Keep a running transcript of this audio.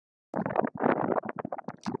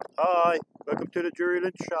Hi, welcome to the Gerry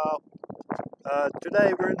Lynch show.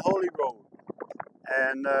 Today we're in Holyrood,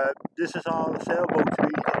 and this is all the sailboats we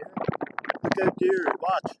here. Look out there and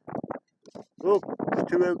watch. Look,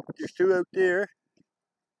 there's two out there.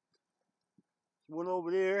 One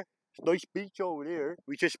over there. It's a nice beach over there.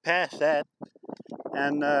 We just passed that,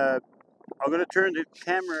 and I'm gonna turn the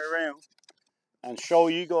camera around and show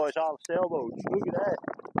you guys all the sailboats. Look at that.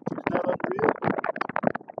 Isn't that unreal?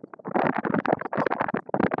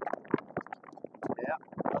 Yeah,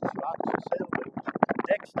 that's lots of sailboats.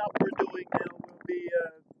 Next stop we're doing now will be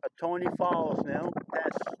at Tony Falls now.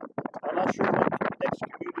 I'm not sure what the next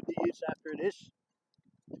community is after this,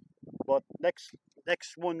 but next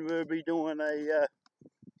one we'll be doing in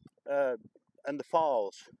the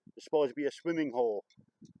falls. It's supposed to be a swimming hole.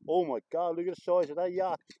 Oh my God! Look at the size of that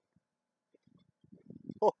yacht.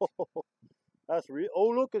 That's real. Oh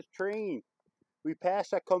look, it's a train. We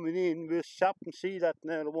passed that coming in. We'll stop and see that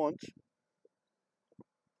now at once.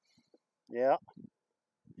 Yeah.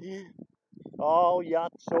 All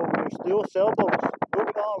yachts over there. Still sailboats. Look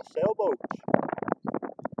at all the sailboats.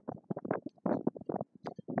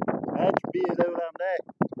 Imagine being out on that.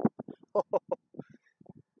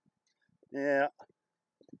 Yeah.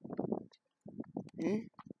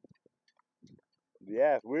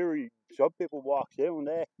 Yeah, some people walk down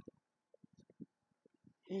there.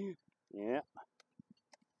 Yeah.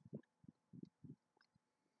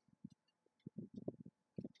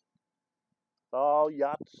 All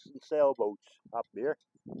yachts and sailboats up there.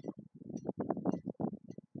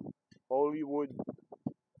 Holyrood,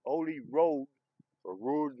 Holyrood, or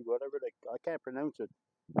Road, whatever I can't pronounce it.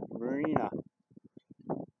 Marina.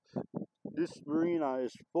 This marina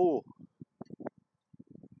is full.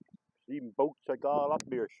 Even boats like all up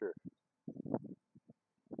there, sure.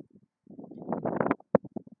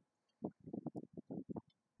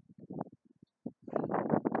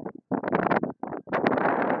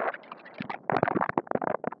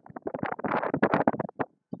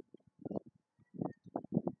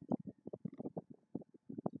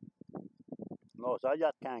 No, so that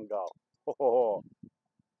yacht can't go. Oh.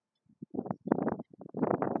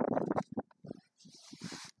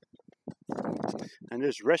 And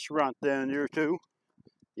there's a restaurant down there too.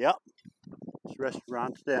 Yep, there's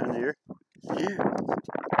restaurants down there. Yeah.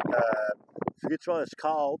 Forget what it's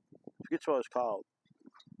called.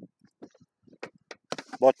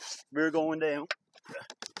 But we're going down.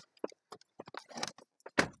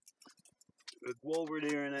 We'll go over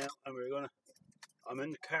there now, and I'm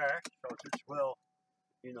in the car, so it's well,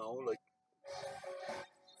 like,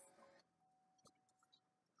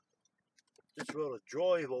 just well to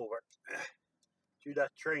drive over to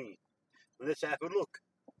that train. And let's have a look.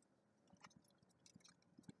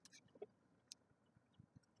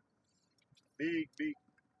 Big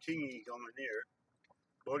thingy coming here.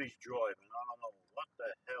 Buddy's driving. I don't know what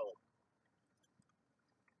the hell.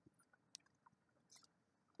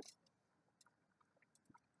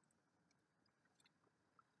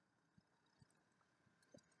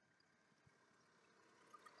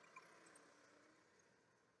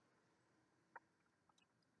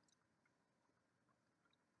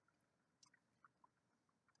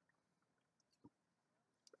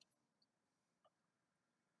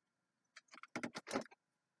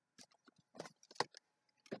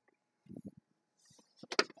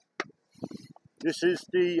 This is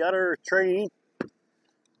the other train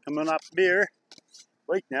coming up there.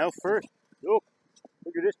 Right now, first, look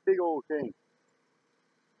at this big old thing.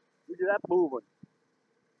 Look at that moving.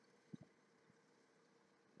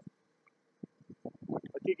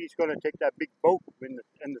 I think he's going to take that big boat in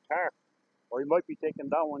the tarp, or he might be taking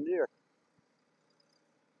that one there.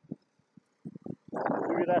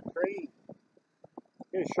 Look at that train.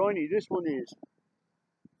 Look how shiny this one is.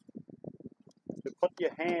 So put your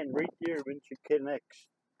hand right there when she connects.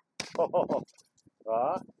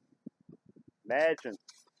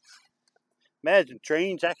 Imagine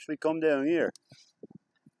trains actually come down here.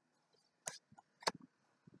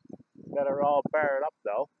 Got her all barred up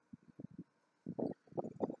though.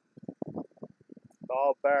 It's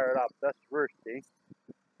all barred up. That's the first thing.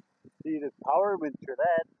 See, the power went through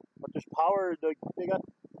that, but there's power. They got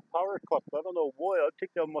power cut. I don't know why. I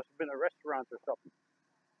think there must have been a restaurant or something.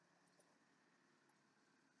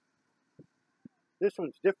 This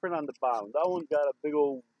one's different on the bottom. That one's got a big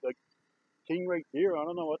old thing right there. I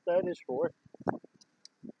don't know what that is for.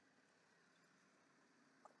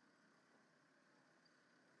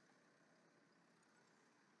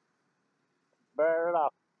 Bear it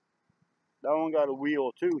up. That one got a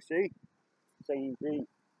wheel too, see? Same thing.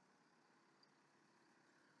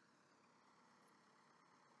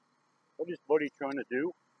 What is Buddy trying to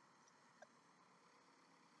do?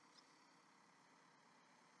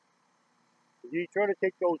 You try to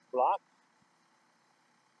take those blocks?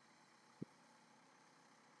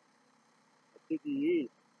 I think he is.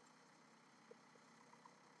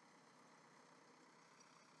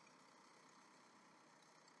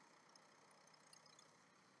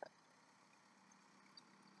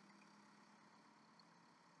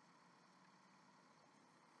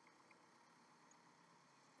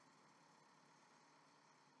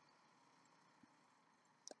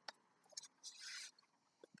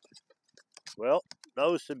 Well, that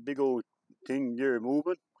was a big old thing there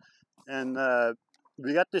moving. And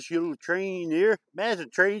we got this little train here. Imagine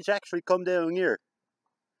trains actually come down here.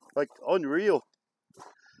 Like, unreal.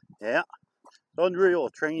 Yeah, unreal.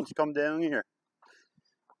 Trains come down here.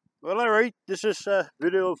 Well, alright, this is a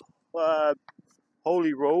video of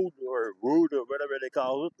Holyrood, or Road, or whatever they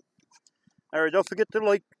call it. Alright, don't forget to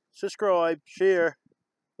like, subscribe, share.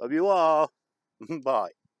 Love you all.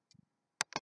 Bye.